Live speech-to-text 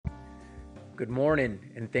Good morning,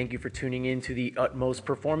 and thank you for tuning in to the Utmost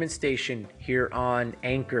Performance Station here on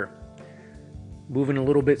Anchor. Moving a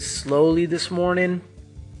little bit slowly this morning,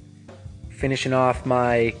 finishing off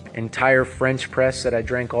my entire French press that I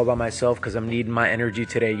drank all by myself because I'm needing my energy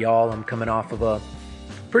today, y'all. I'm coming off of a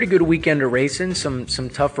pretty good weekend of racing, some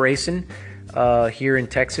tough racing here in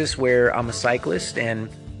Texas where I'm a cyclist,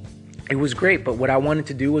 and it was great. But what I wanted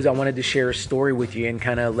to do was I wanted to share a story with you and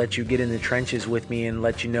kind of let you get in the trenches with me and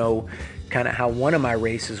let you know kind of how one of my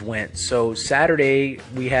races went. So Saturday,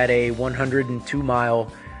 we had a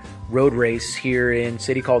 102-mile road race here in a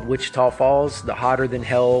city called Wichita Falls, the Hotter Than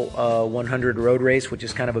Hell 100 road race, which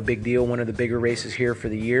is kind of a big deal, one of the bigger races here for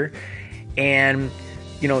the year. And,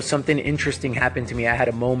 you know, something interesting happened to me. I had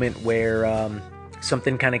a moment where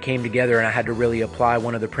something kind of came together, and I had to really apply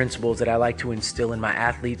one of the principles that I like to instill in my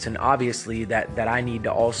athletes, and obviously that I need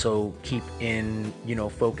to also keep in,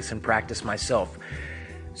 focus and practice myself.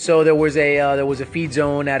 So there was a feed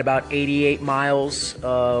zone at about 88 miles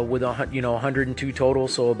with 102 total,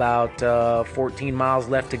 so about 14 miles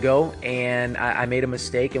left to go, and I made a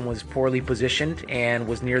mistake and was poorly positioned and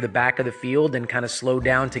was near the back of the field and kind of slowed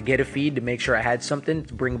down to get a feed to make sure I had something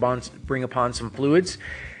to bring upon some fluids,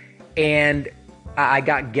 and I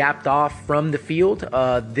got gapped off from the field.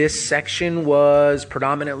 This section was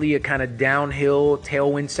predominantly a kind of downhill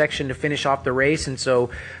tailwind section to finish off the race. And so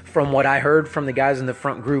from what I heard from the guys in the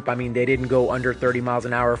front group, I mean, they didn't go under 30 miles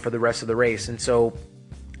an hour for the rest of the race. And so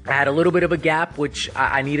I had a little bit of a gap, which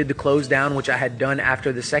I needed to close down, which I had done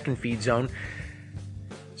after the second feed zone.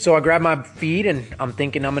 So I grabbed my feed and I'm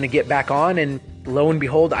thinking I'm going to get back on. And lo and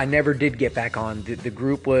behold, I never did get back on. The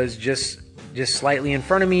group was just slightly in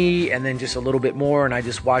front of me and then just a little bit more, and I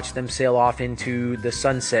just watched them sail off into the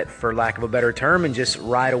sunset, for lack of a better term, and just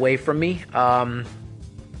ride away from me.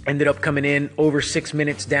 Ended up coming in over 6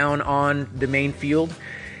 minutes down on the main field.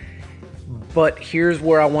 But here's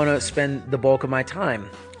where I want to spend the bulk of my time.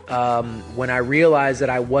 When I realized that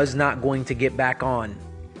I was not going to get back on,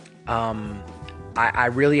 I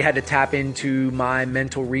really had to tap into my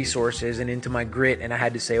mental resources and into my grit, and I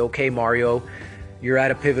had to say, okay, Mario, you're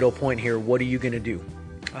at a pivotal point here. What are you going to do?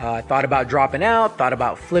 I thought about dropping out, thought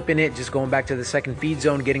about flipping it, just going back to the second feed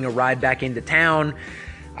zone, getting a ride back into town.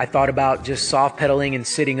 I thought about just soft pedaling and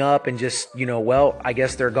sitting up and just, I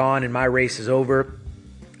guess they're gone and my race is over.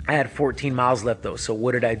 I had 14 miles left though. So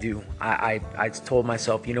what did I do? I told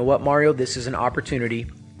myself, you know what, Mario, this is an opportunity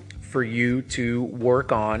for you to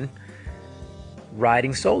work on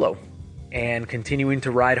riding solo and continuing to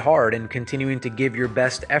ride hard and continuing to give your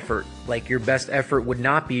best effort. Like, your best effort would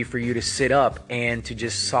not be for you to sit up and to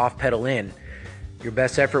just soft pedal in. Your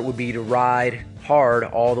best effort would be to ride hard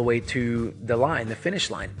all the way to the line, the finish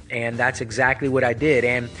line. And that's exactly what I did.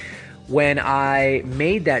 And when I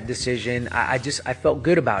made that decision, I felt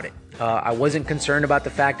good about it. I wasn't concerned about the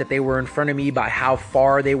fact that they were in front of me, by how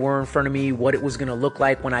far they were in front of me, what it was going to look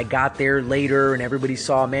like when I got there later and everybody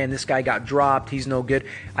saw, man, this guy got dropped, he's no good.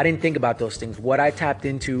 I didn't think about those things. What I tapped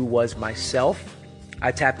into was myself.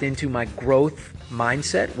 I tapped into my growth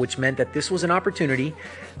mindset, which meant that this was an opportunity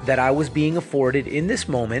that I was being afforded in this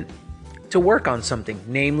moment to work on something,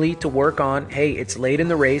 namely to work on, hey, it's late in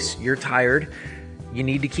the race, you're tired, you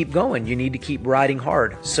need to keep going. You need to keep riding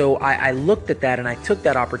hard. So I looked at that and I took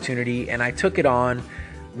that opportunity and I took it on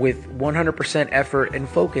with 100% effort and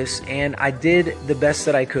focus, and I did the best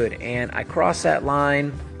that I could. And I crossed that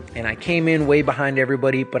line and I came in way behind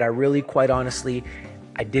everybody, but I really, quite honestly,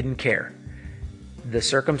 I didn't care. The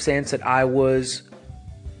circumstance that I was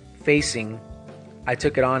facing, I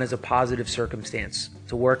took it on as a positive circumstance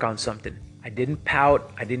to work on something. I didn't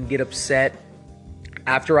pout. I didn't get upset.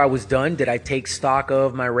 After I was done, did I take stock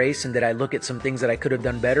of my race and did I look at some things that I could have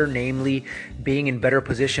done better, namely being in better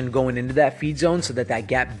position going into that feed zone so that that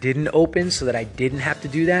gap didn't open, so that I didn't have to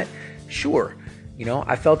do that? Sure.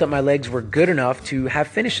 I felt that my legs were good enough to have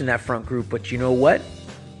finished in that front group, but you know what?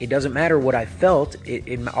 It doesn't matter what I felt.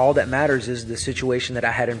 All that matters is the situation that I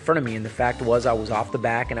had in front of me. And the fact was, I was off the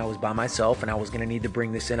back and I was by myself and I was going to need to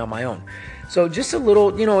bring this in on my own. So just a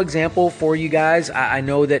little, example for you guys. I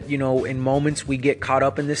know that, in moments we get caught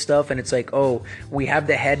up in this stuff and it's like, oh, we have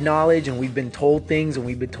the head knowledge and we've been told things and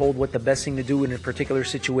we've been told what the best thing to do in a particular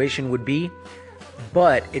situation would be.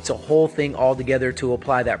 But it's a whole thing altogether to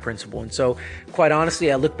apply that principle. And so quite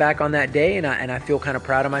honestly, I look back on that day and I feel kind of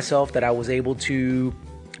proud of myself that I was able to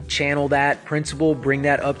channel that principle, bring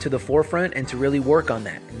that up to the forefront, and to really work on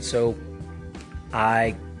that. And so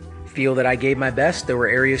I feel that I gave my best. There were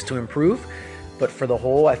areas to improve, but for the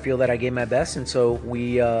whole, I feel that I gave my best. And so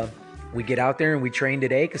we get out there and we train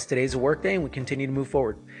today because today's a work day and we continue to move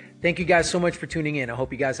forward. Thank you guys so much for tuning in. I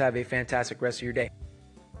hope you guys have a fantastic rest of your day.